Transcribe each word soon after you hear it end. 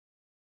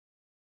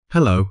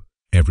Hello,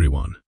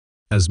 everyone.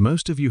 As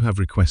most of you have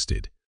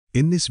requested,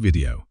 in this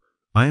video,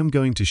 I am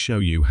going to show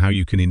you how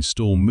you can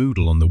install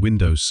Moodle on the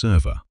Windows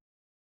Server.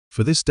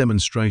 For this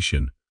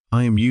demonstration,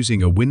 I am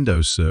using a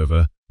Windows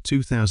Server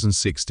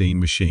 2016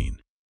 machine.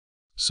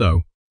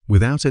 So,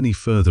 without any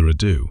further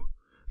ado,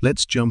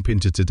 let's jump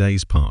into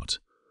today's part.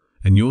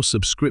 And your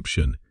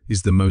subscription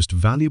is the most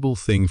valuable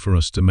thing for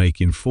us to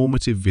make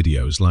informative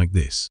videos like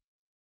this.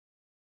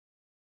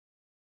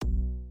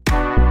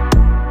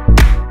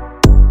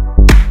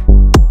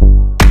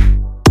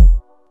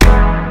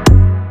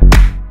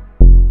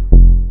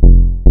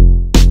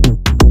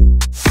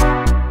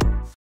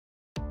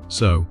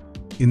 So,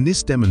 in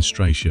this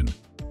demonstration,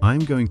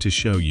 I'm going to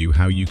show you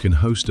how you can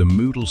host a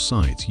Moodle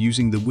site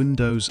using the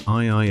Windows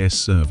IIS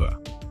server.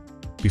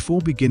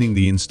 Before beginning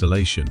the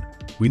installation,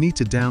 we need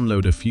to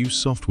download a few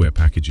software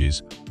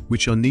packages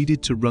which are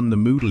needed to run the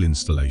Moodle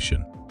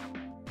installation.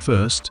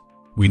 First,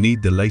 we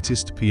need the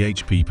latest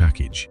PHP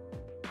package.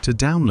 To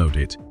download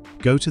it,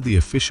 go to the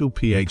official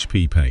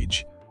PHP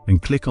page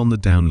and click on the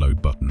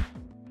download button.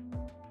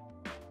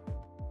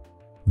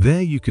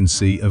 There you can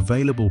see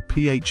available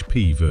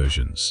PHP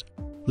versions.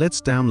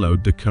 Let's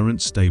download the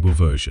current stable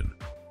version.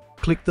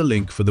 Click the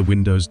link for the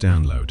Windows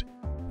download,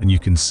 and you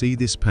can see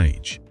this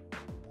page.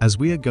 As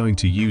we are going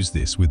to use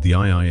this with the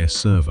IIS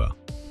server,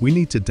 we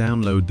need to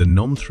download the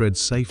non-thread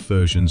safe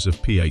versions of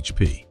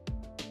PHP.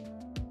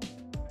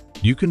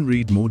 You can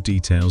read more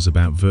details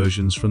about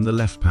versions from the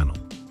left panel.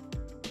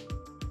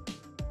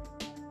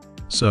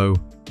 So,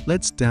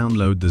 let's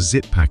download the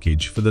zip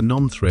package for the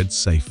non-thread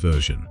safe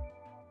version.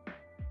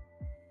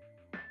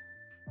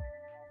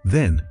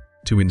 Then,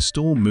 to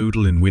install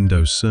Moodle in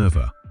Windows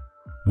Server,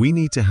 we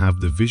need to have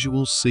the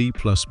Visual C++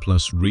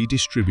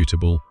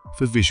 redistributable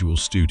for Visual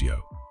Studio.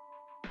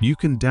 You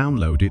can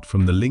download it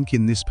from the link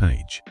in this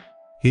page.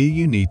 Here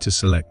you need to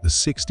select the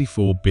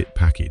 64-bit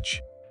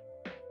package.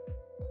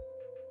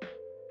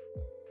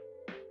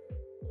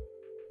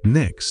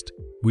 Next,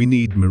 we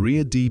need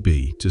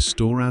MariaDB to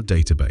store our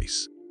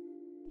database.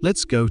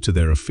 Let's go to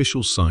their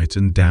official site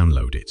and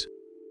download it.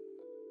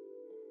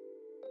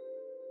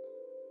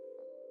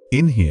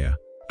 In here,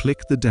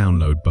 click the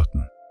download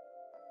button.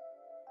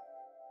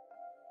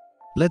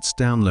 Let's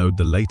download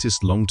the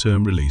latest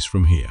long-term release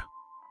from here.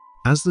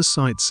 As the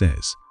site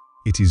says,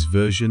 it is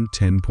version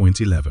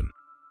 10.11.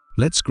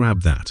 Let's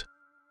grab that.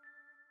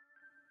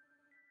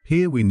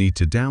 Here we need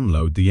to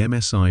download the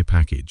MSI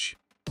package.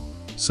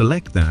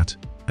 Select that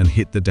and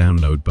hit the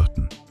download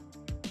button.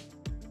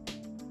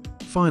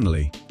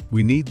 Finally,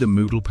 we need the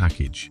Moodle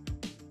package.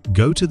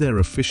 Go to their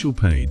official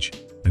page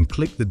and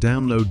click the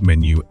download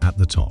menu at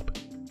the top.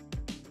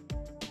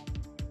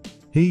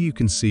 Here you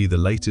can see the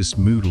latest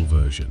Moodle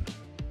version.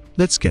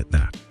 Let's get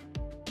that.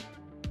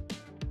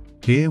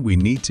 Here we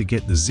need to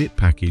get the zip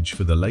package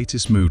for the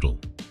latest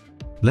Moodle.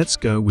 Let's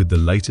go with the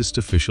latest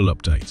official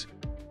update.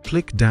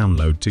 Click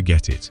download to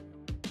get it.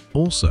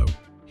 Also,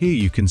 here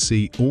you can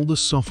see all the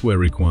software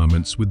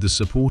requirements with the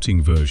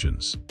supporting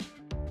versions.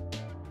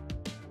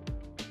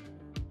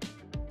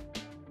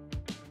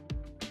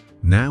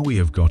 Now we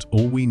have got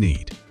all we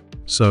need.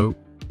 So,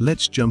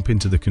 let's jump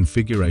into the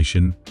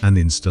configuration and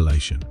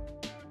installation.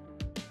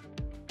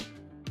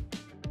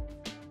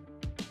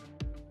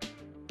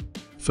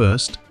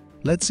 First,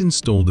 let's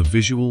install the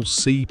Visual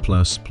C++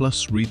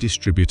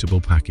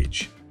 redistributable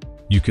package.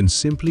 You can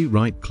simply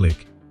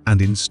right-click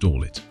and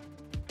install it.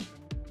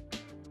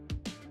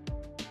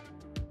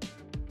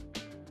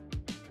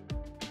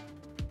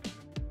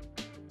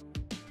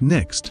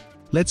 Next,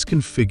 let's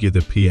configure the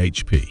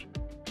PHP.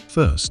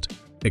 First,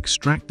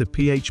 extract the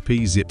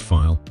PHP zip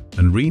file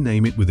and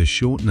rename it with a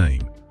short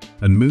name,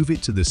 and move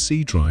it to the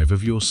C drive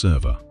of your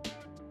server.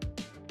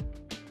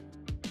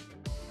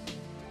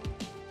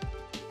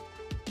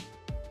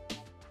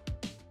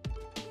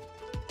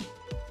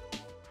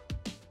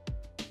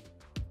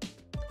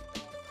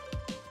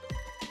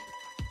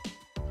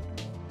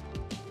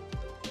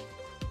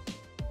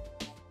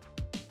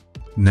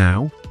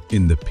 Now,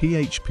 in the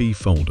PHP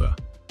folder,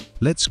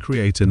 let's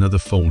create another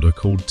folder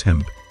called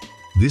temp.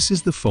 This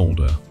is the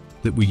folder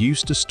that we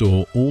use to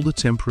store all the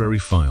temporary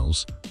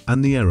files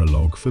and the error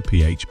log for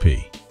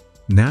PHP.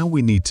 Now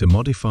we need to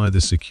modify the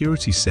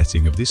security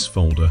setting of this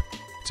folder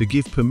to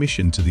give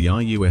permission to the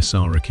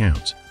IUSR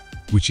account,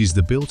 which is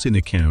the built-in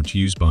account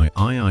used by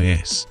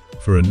IIS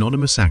for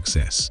anonymous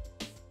access.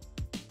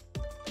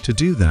 To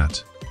do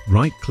that,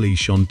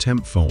 right-click on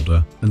Temp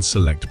folder and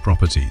select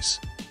Properties.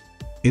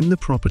 In the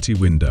Property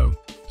window,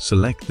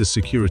 select the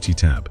Security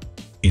tab.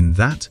 In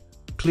that,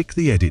 click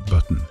the Edit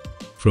button.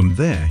 From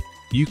there,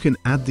 you can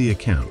add the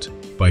account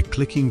by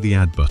clicking the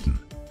Add button.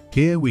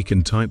 Here we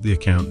can type the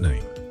account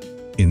name.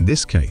 In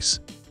this case,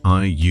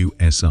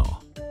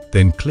 IUSR.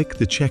 Then click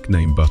the Check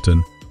Name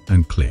button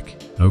and click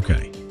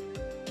OK.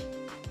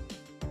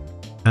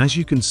 As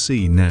you can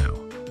see now,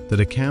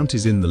 that account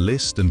is in the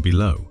list, and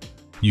below,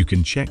 you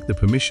can check the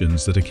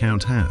permissions that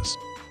account has.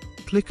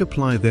 Click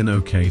Apply, then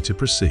OK to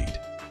proceed.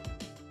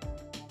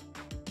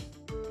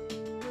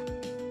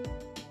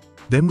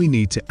 Then we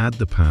need to add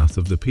the path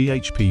of the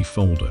PHP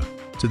folder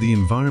to the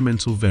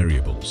environmental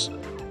variables.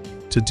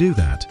 To do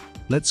that,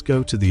 let's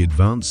go to the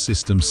Advanced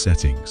System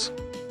Settings.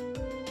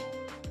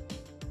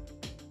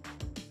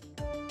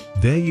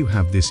 There you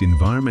have this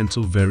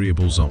Environmental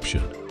Variables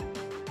option.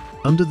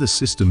 Under the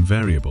System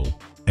variable,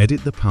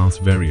 edit the path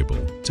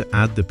variable to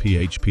add the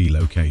PHP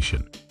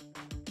location.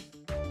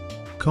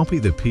 Copy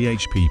the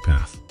PHP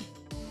path.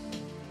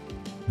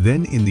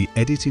 Then in the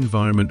Edit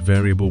Environment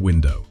Variable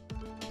window,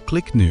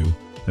 click New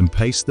and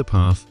paste the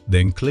path,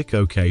 then click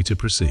OK to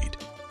proceed.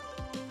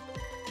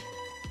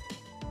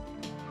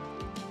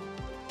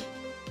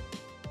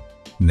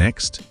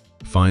 Next,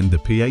 find the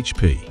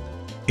PHP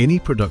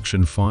ini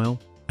production file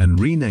and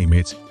rename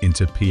it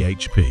into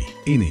PHP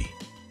ini.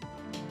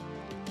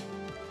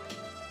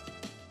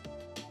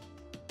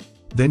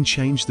 Then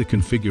change the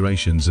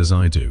configurations as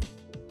I do.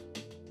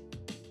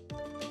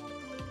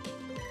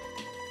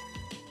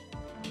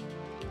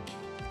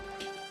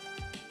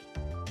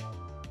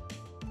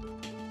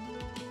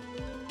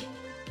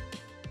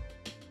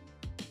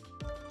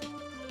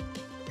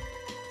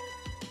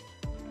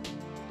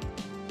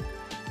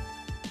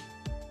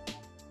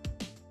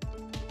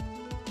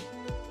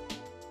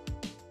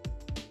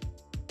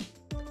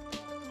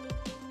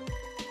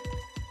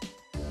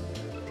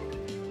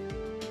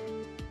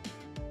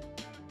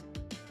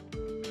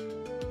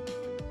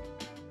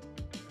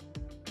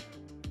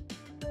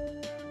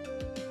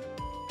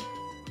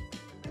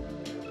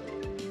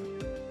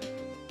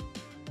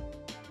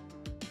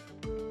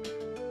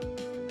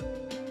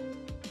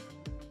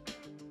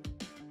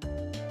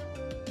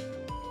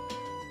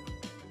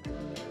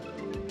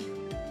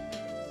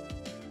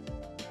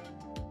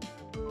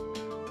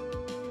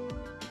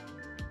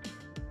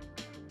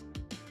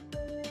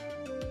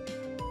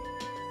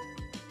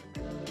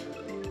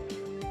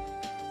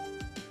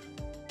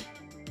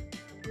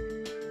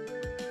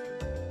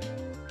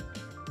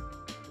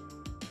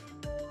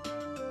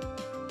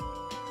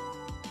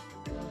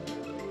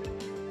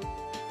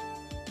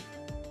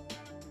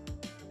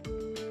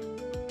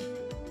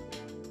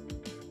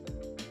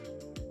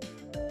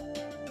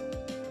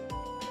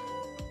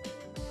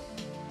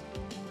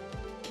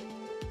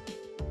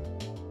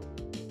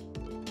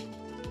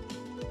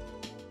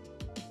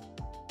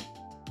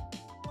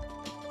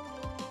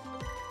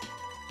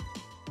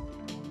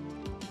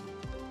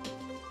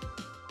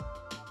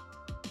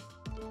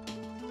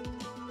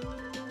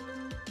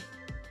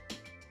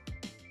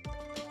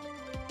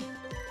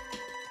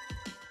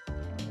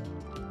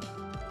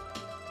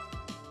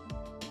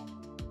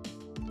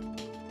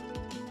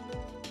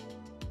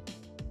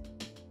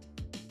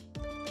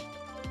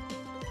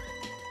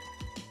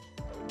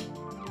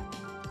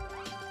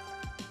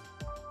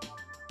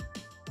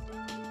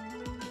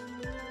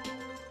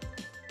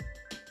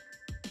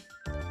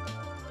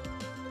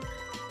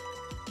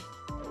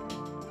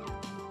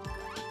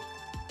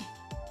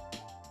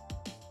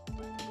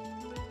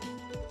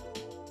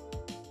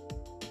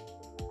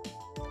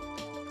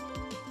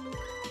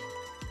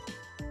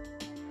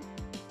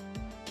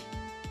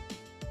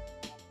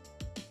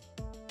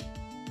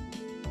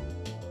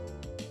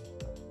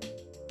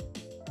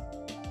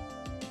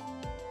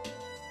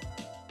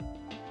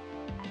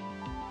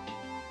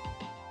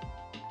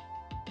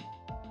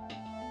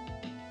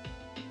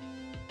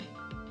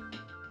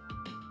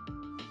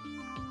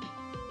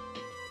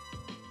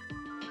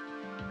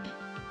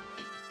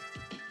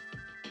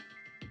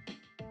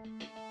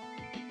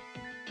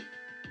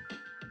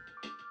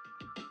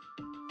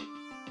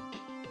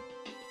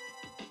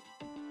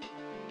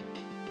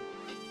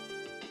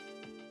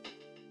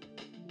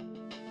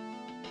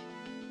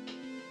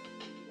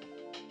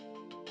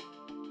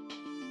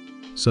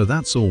 So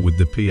that's all with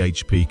the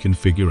PHP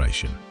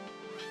configuration.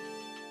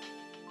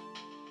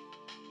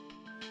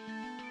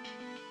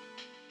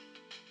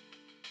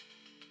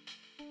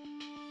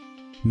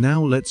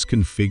 Now let's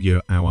configure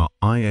our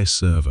IIS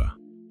server.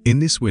 In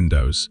this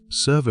Windows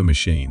server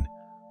machine,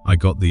 I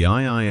got the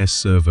IIS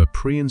server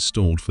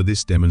pre-installed for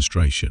this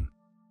demonstration.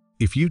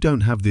 If you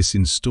don't have this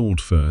installed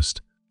first,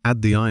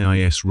 add the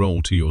IIS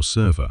role to your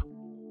server.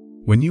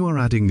 When you are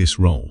adding this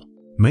role,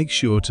 make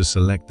sure to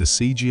select the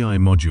CGI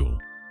module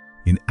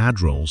in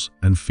Add Roles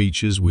and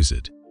Features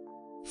wizard.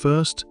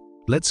 First,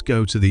 let's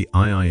go to the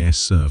IIS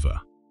server.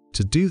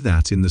 To do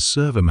that in the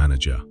Server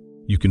Manager,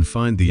 you can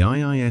find the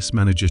IIS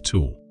Manager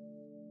tool.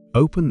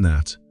 Open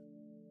that,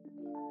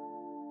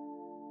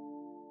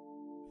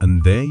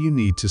 and there you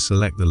need to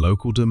select the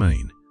local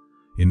domain.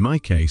 In my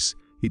case,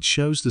 it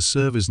shows the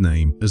server's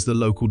name as the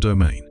local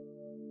domain.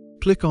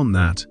 Click on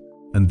that,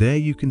 and there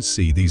you can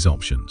see these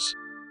options.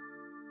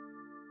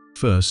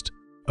 First,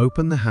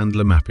 open the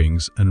handler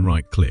mappings and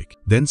right-click,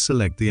 then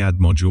select the Add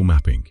Module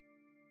mapping.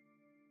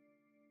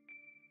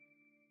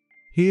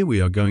 Here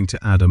we are going to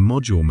add a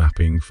module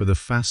mapping for the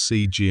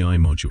FastCGI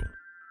module.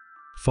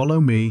 Follow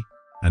me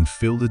and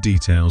fill the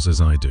details as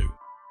I do.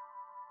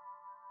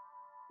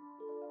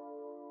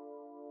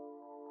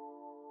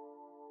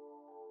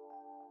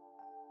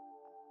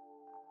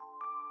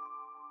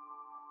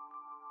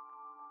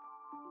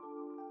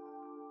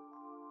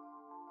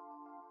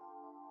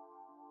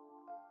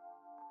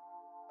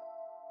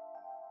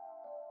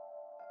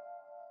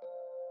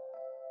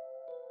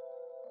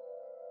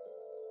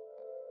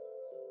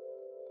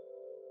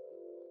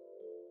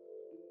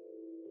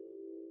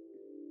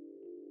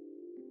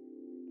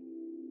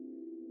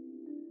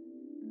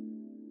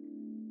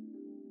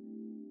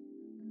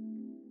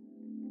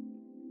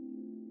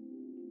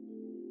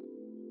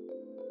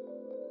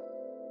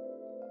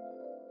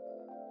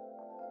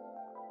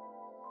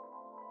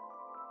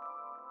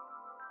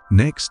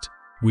 Next,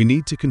 we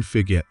need to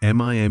configure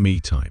MIME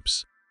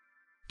types.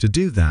 To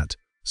do that,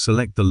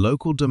 select the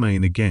local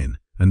domain again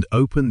and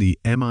open the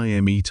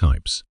MIME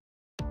types.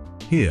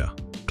 Here,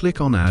 click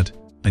on Add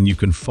and you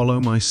can follow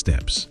my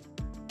steps.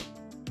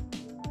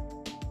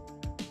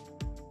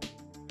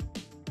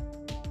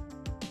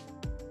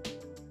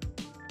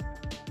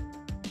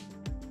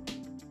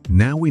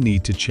 Now we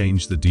need to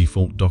change the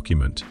default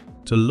document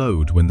to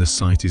load when the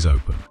site is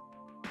open.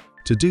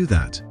 To do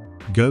that,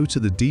 go to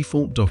the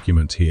default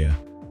document here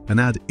and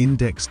add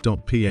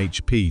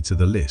index.php to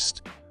the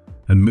list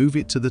and move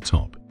it to the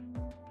top.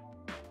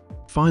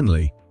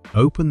 Finally,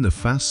 open the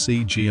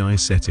FastCGI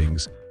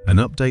settings and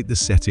update the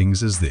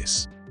settings as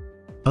this.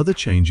 Other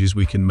changes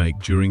we can make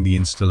during the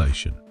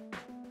installation.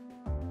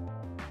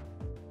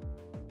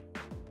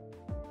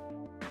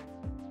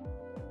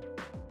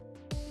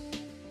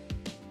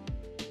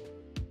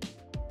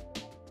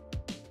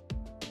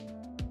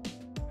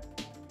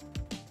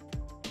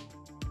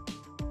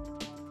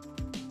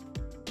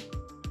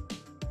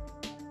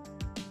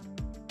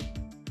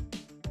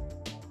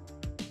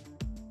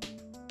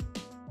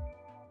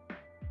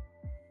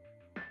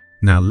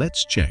 Now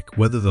let's check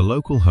whether the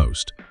local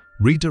host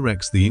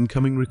redirects the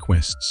incoming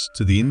requests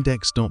to the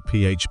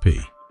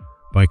index.php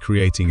by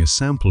creating a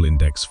sample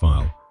index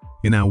file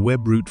in our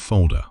webroot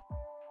folder.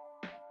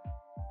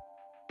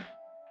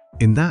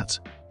 In that,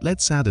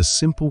 let's add a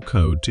simple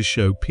code to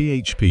show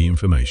PHP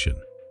information.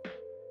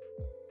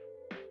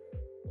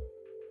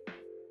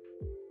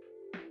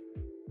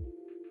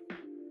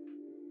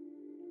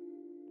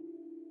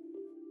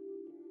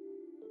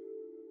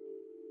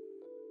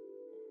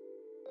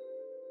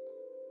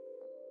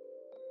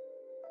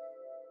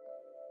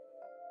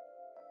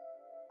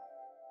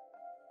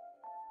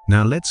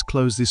 Now let's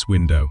close this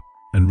window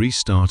and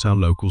restart our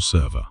local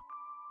server.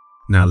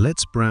 Now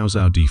let's browse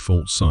our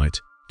default site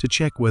to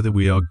check whether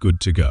we are good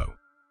to go.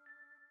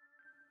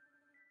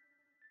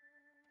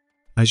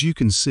 As you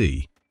can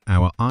see,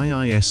 our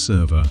IIS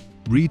server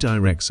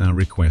redirects our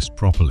request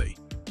properly,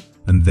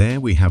 and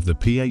there we have the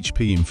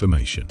PHP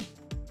information.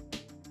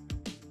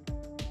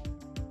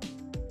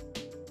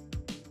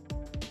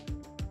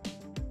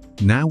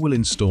 Now we'll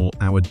install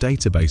our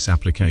database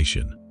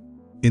application.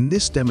 In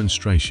this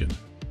demonstration,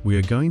 we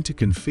are going to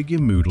configure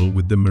Moodle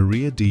with the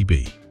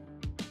MariaDB.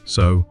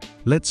 So,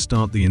 let's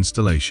start the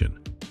installation.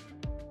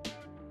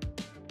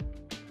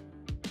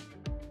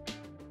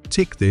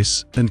 Tick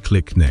this and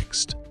click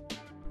Next.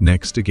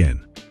 Next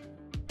again.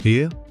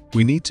 Here,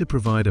 we need to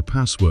provide a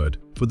password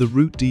for the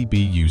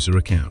rootDB user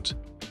account.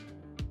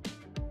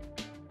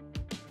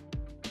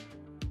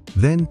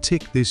 Then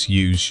tick this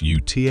Use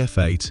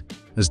UTF-8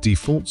 as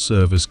default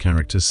server's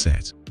character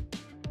set.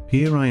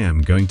 Here I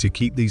am going to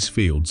keep these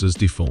fields as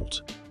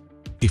default.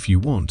 If you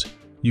want,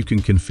 you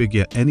can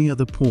configure any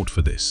other port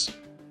for this.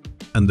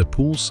 And the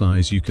pool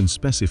size you can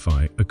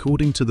specify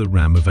according to the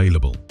RAM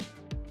available.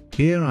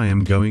 Here I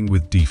am going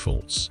with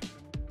defaults.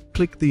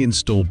 Click the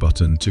Install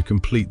button to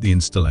complete the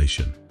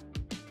installation.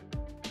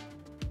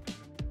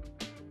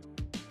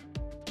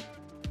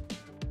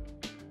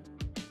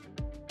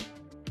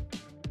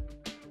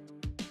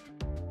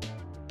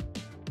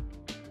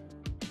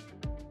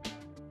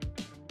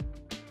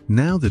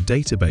 Now the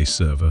database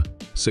server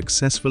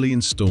successfully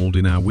installed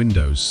in our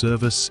Windows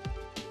service.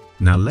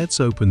 Now let's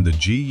open the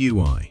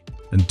GUI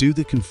and do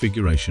the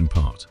configuration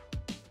part.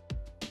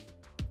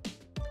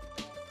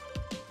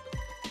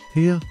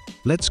 Here,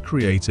 let's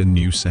create a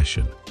new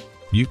session.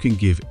 You can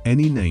give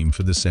any name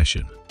for the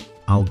session.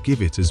 I'll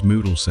give it as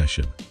Moodle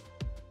session.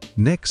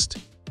 Next,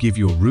 give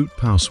your root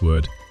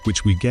password,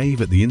 which we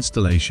gave at the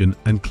installation,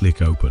 and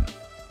click Open.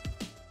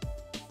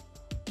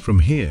 From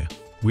here,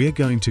 we are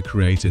going to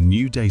create a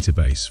new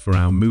database for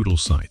our Moodle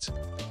site.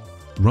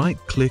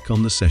 Right-click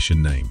on the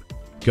session name,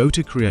 go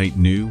to Create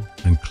New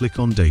and click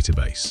on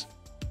Database.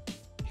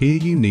 Here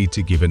you need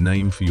to give a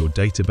name for your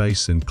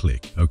database and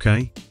click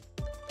OK.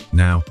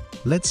 Now,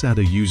 let's add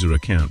a user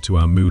account to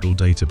our Moodle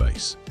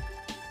database.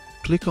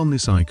 Click on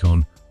this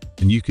icon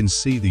and you can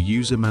see the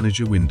User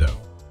Manager window.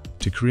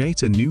 To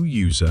create a new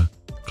user,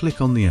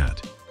 click on the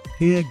Add.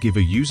 Here, give a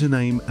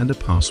username and a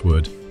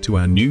password to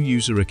our new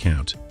user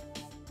account.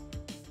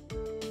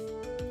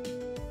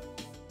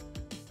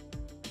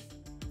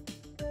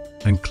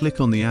 And click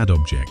on the Add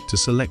object to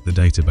select the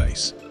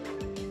database.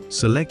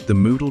 Select the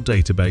Moodle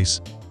database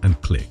and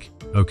click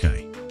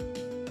OK.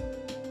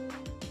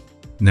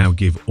 Now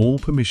give all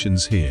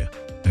permissions here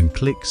and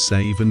click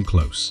Save and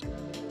Close.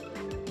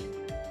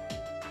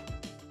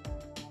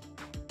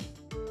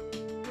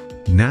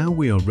 Now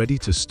we are ready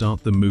to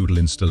start the Moodle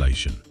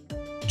installation.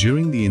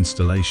 During the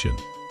installation,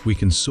 we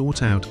can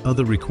sort out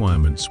other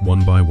requirements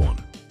one by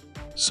one.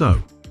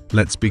 So,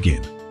 let's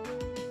begin.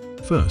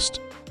 First,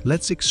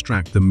 let's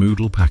extract the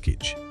Moodle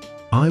package.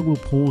 I will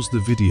pause the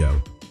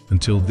video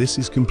until this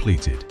is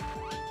completed.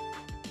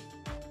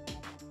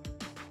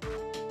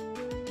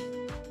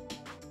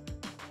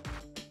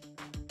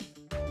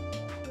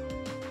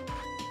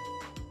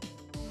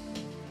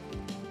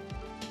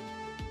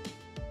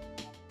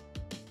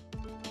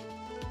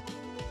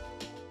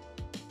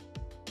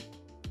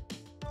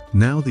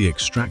 Now the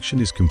extraction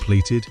is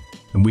completed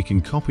and we can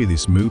copy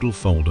this Moodle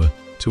folder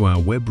to our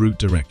web root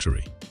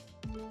directory.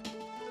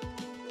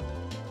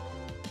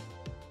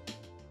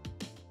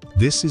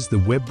 This is the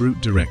web root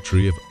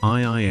directory of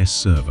IIS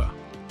server.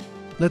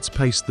 Let's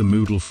paste the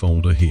Moodle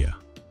folder here.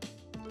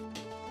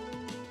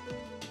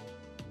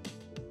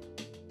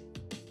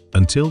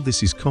 Until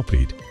this is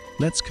copied,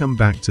 let's come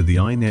back to the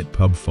inet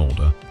pub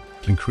folder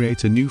and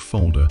create a new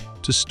folder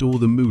to store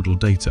the Moodle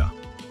data.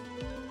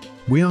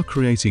 We are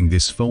creating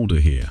this folder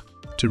here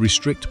to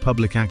restrict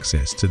public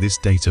access to this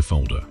data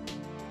folder.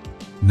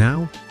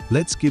 Now,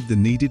 let's give the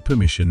needed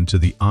permission to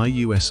the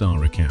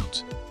IUSR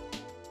account.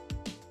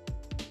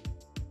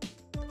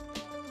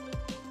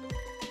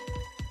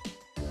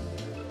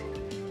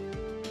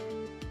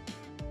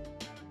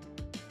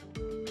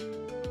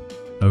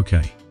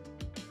 OK.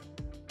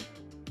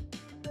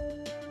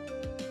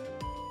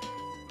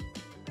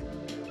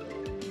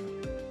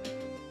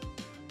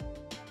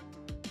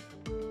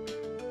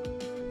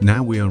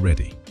 Now we are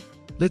ready.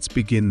 Let's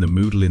begin the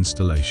Moodle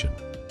installation.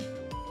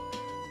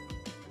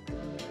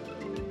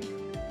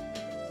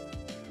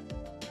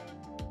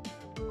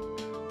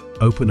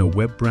 Open a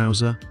web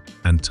browser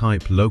and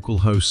type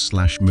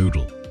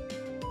localhost/Moodle.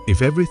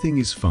 If everything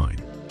is fine,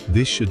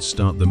 this should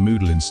start the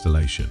Moodle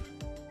installation.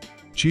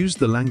 Choose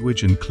the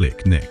language and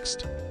click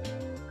Next.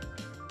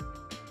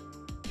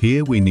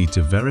 Here we need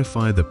to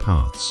verify the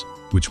paths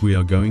which we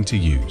are going to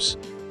use.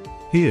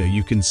 Here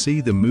you can see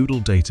the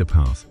Moodle data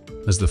path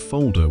as the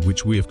folder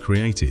which we have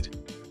created.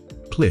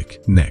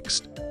 Click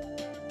Next.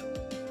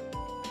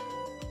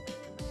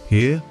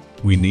 Here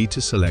we need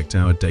to select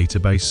our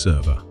database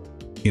server.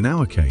 In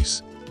our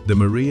case, the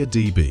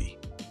MariaDB.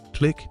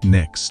 Click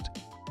Next.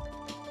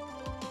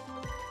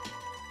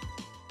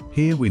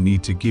 Here we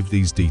need to give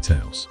these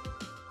details.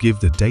 Give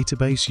the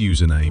database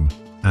username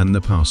and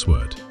the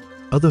password.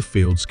 Other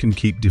fields can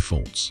keep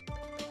defaults.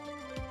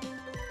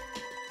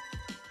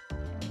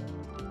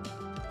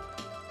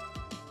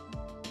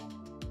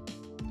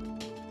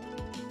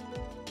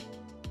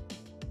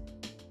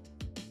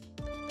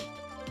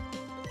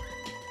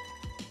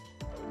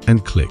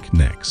 And click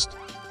Next.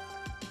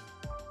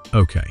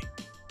 OK.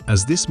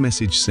 As this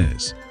message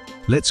says,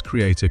 let's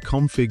create a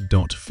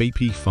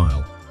config.php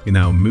file in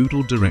our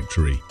Moodle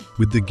directory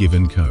with the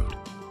given code.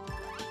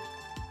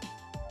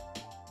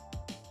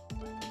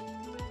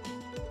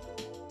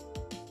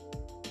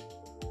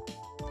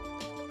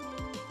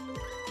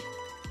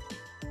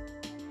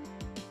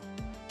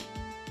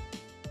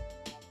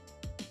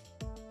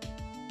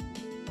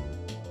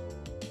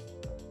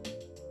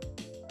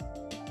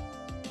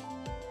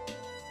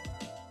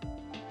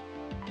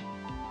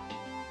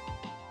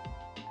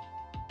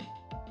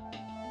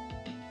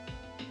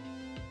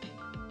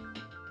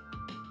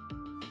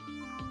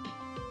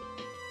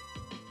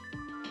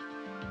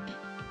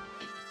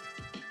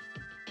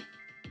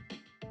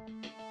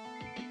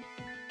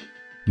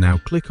 Now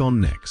click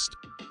on Next.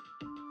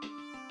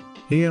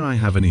 Here I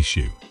have an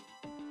issue,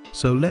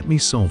 so let me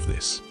solve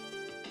this.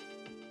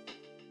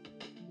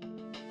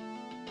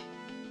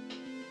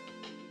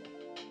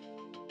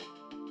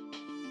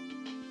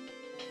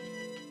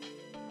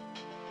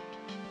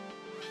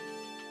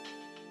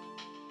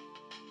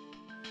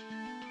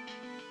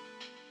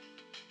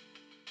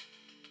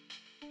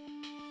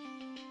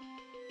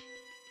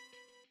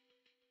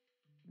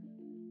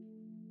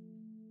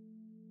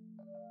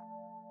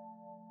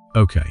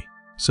 OK.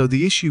 So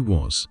the issue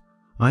was,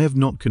 I have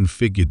not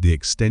configured the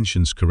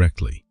extensions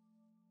correctly.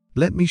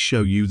 Let me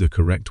show you the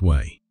correct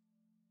way.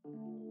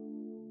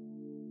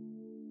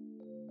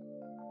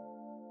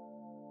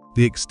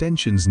 The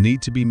extensions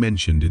need to be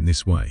mentioned in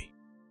this way.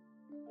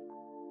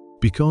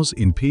 Because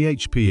in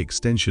PHP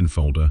extension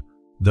folder,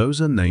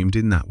 those are named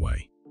in that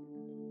way.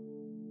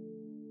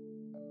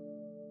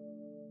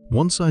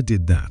 Once I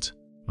did that,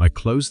 I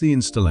closed the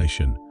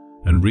installation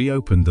and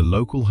reopened the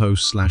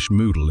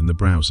localhost/Moodle in the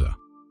browser.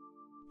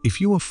 If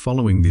you are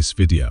following this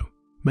video,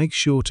 make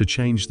sure to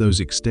change those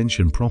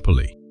extensions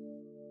properly.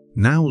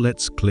 Now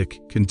let's click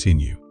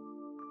Continue.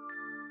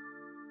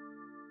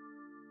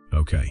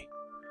 OK.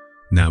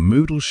 Now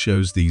Moodle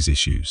shows these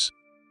issues.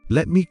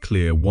 Let me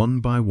clear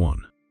one by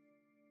one.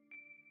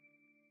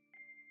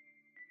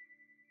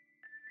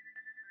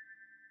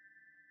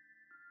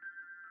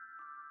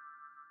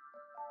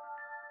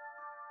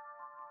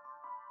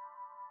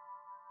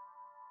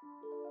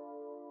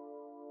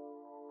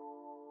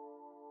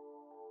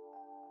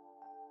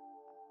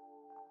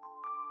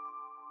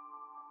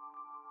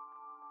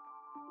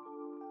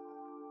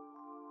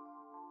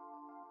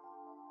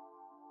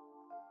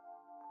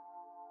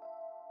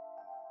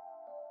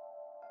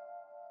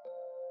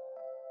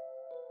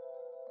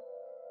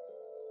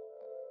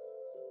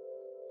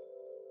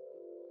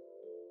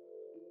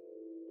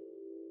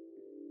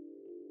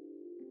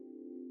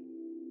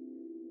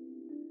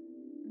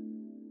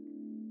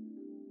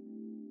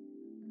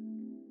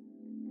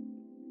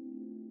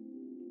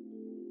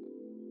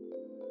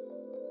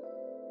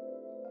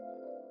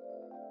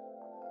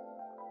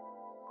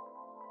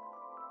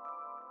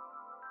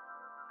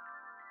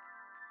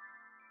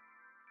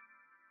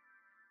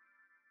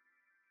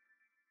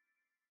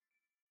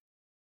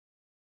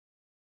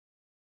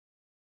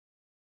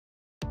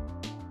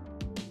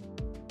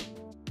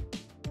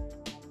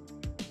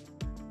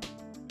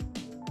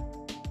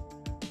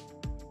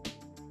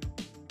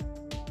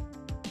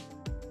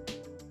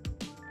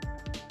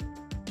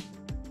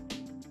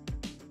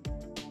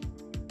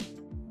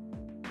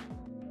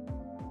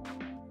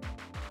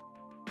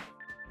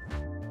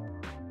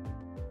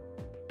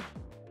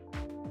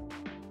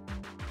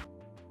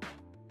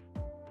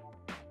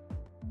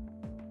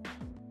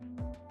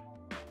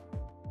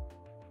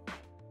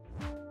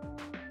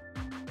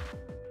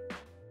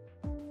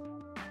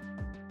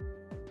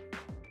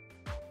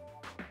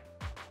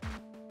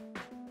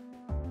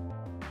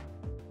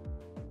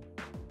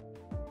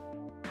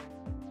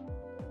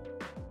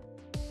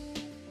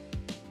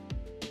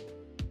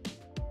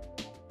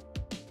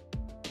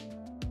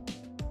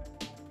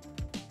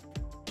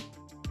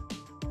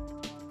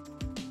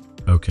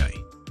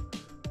 Okay,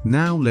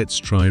 now let's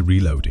try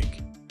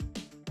reloading.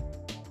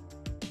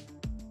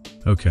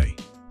 Okay,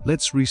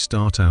 let's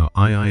restart our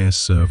IIS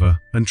server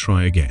and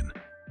try again.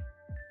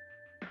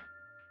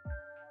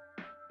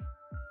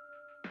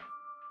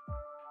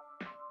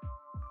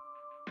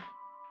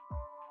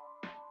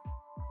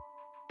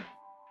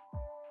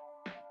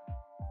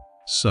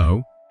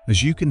 So,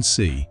 as you can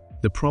see,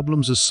 the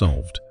problems are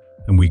solved,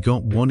 and we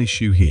got one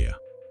issue here.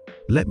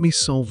 Let me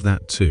solve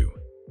that too.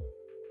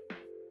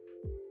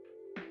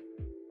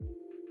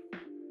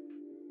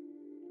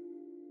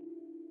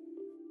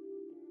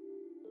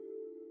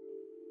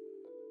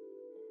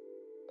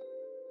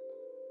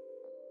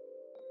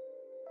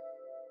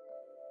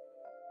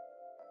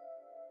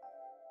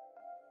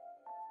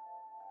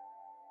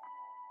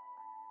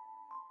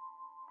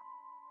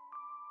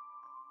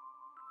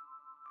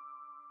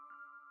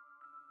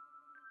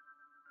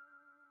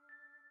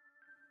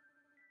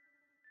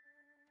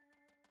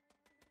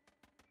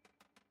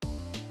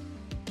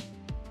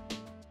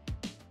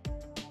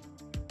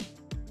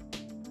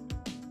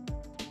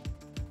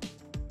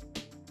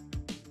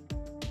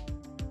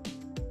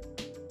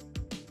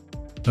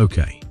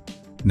 Okay,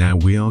 now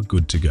we are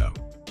good to go.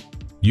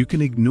 You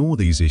can ignore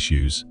these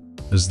issues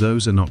as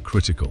those are not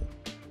critical.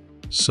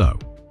 So,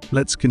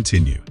 let's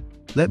continue.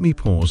 Let me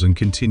pause and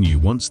continue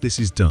once this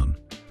is done,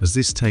 as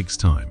this takes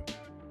time.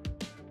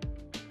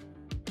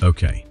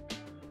 Okay,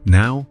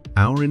 now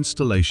our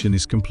installation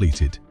is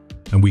completed,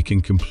 and we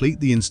can complete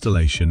the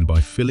installation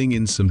by filling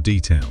in some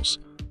details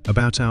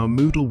about our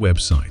Moodle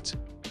website.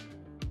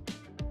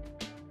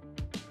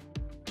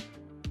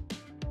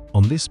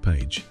 On this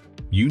page,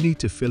 you need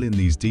to fill in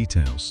these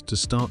details to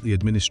start the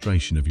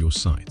administration of your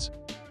site.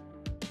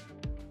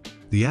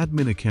 The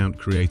admin account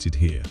created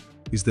here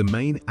is the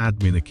main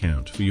admin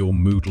account for your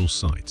Moodle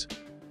site.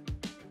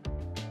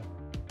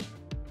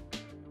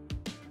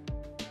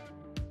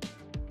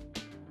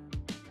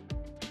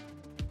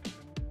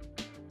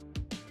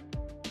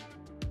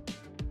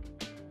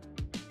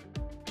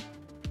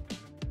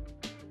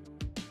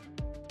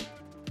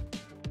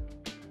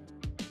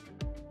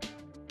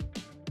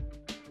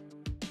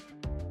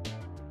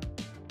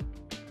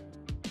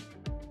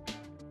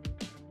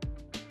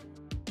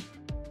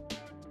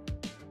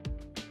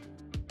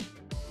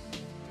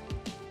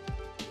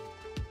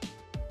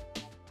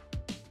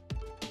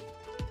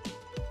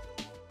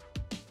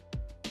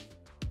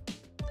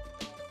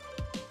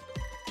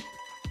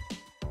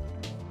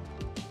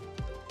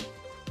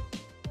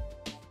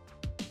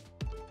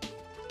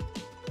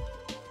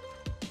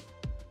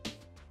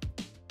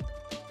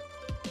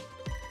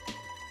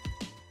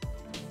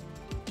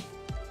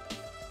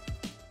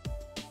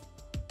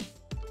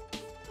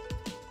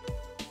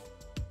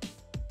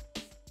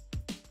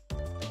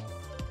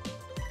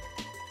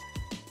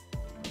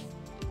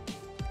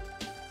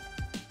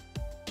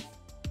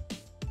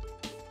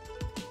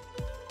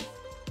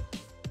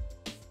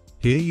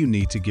 Here you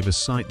need to give a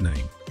site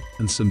name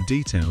and some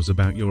details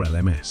about your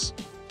LMS.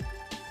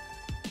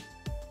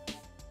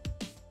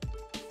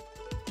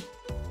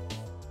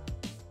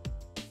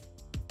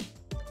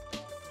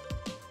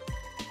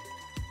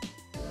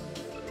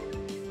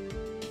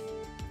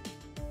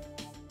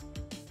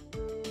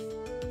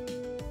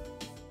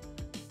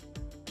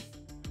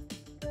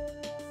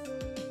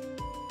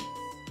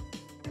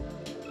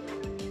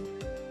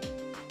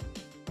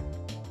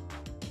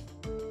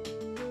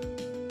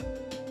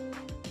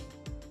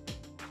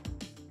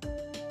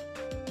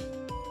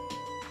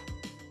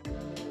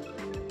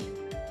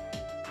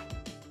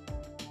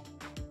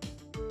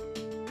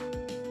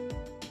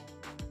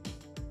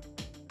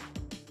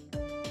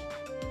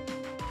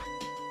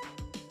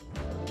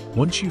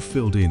 Once you've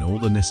filled in all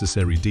the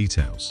necessary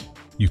details,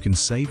 you can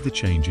save the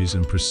changes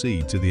and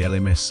proceed to the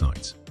LMS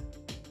site.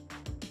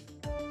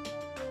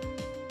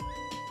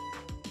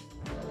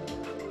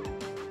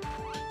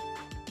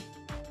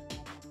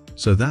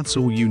 So that's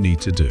all you need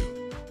to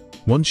do.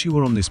 Once you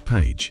are on this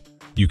page,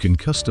 you can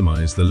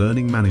customize the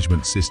learning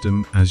management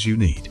system as you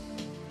need.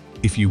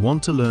 If you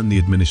want to learn the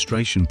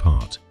administration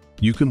part,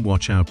 you can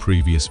watch our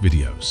previous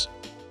videos.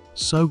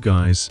 So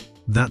guys,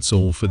 that's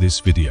all for this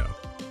video.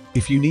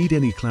 If you need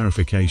any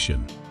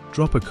clarification,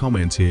 drop a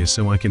comment here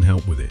so I can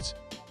help with it.